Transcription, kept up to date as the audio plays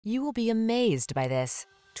You will be amazed by this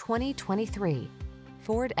 2023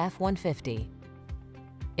 Ford F-150.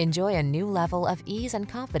 Enjoy a new level of ease and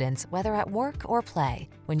confidence whether at work or play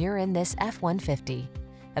when you're in this F-150.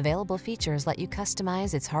 Available features let you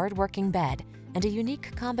customize its hard-working bed, and a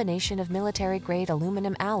unique combination of military-grade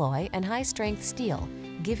aluminum alloy and high-strength steel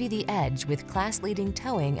give you the edge with class-leading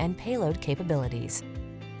towing and payload capabilities.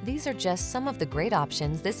 These are just some of the great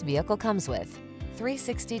options this vehicle comes with: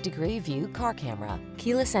 360-degree view car camera,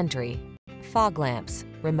 keyless entry, fog lamps,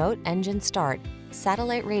 remote engine start,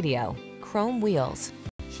 satellite radio, chrome wheels,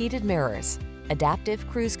 heated mirrors, adaptive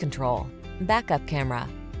cruise control, backup camera,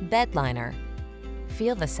 bed liner.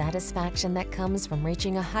 Feel the satisfaction that comes from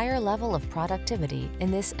reaching a higher level of productivity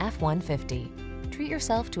in this F-150. Treat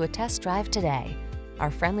yourself to a test drive today.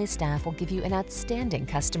 Our friendly staff will give you an outstanding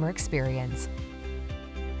customer experience.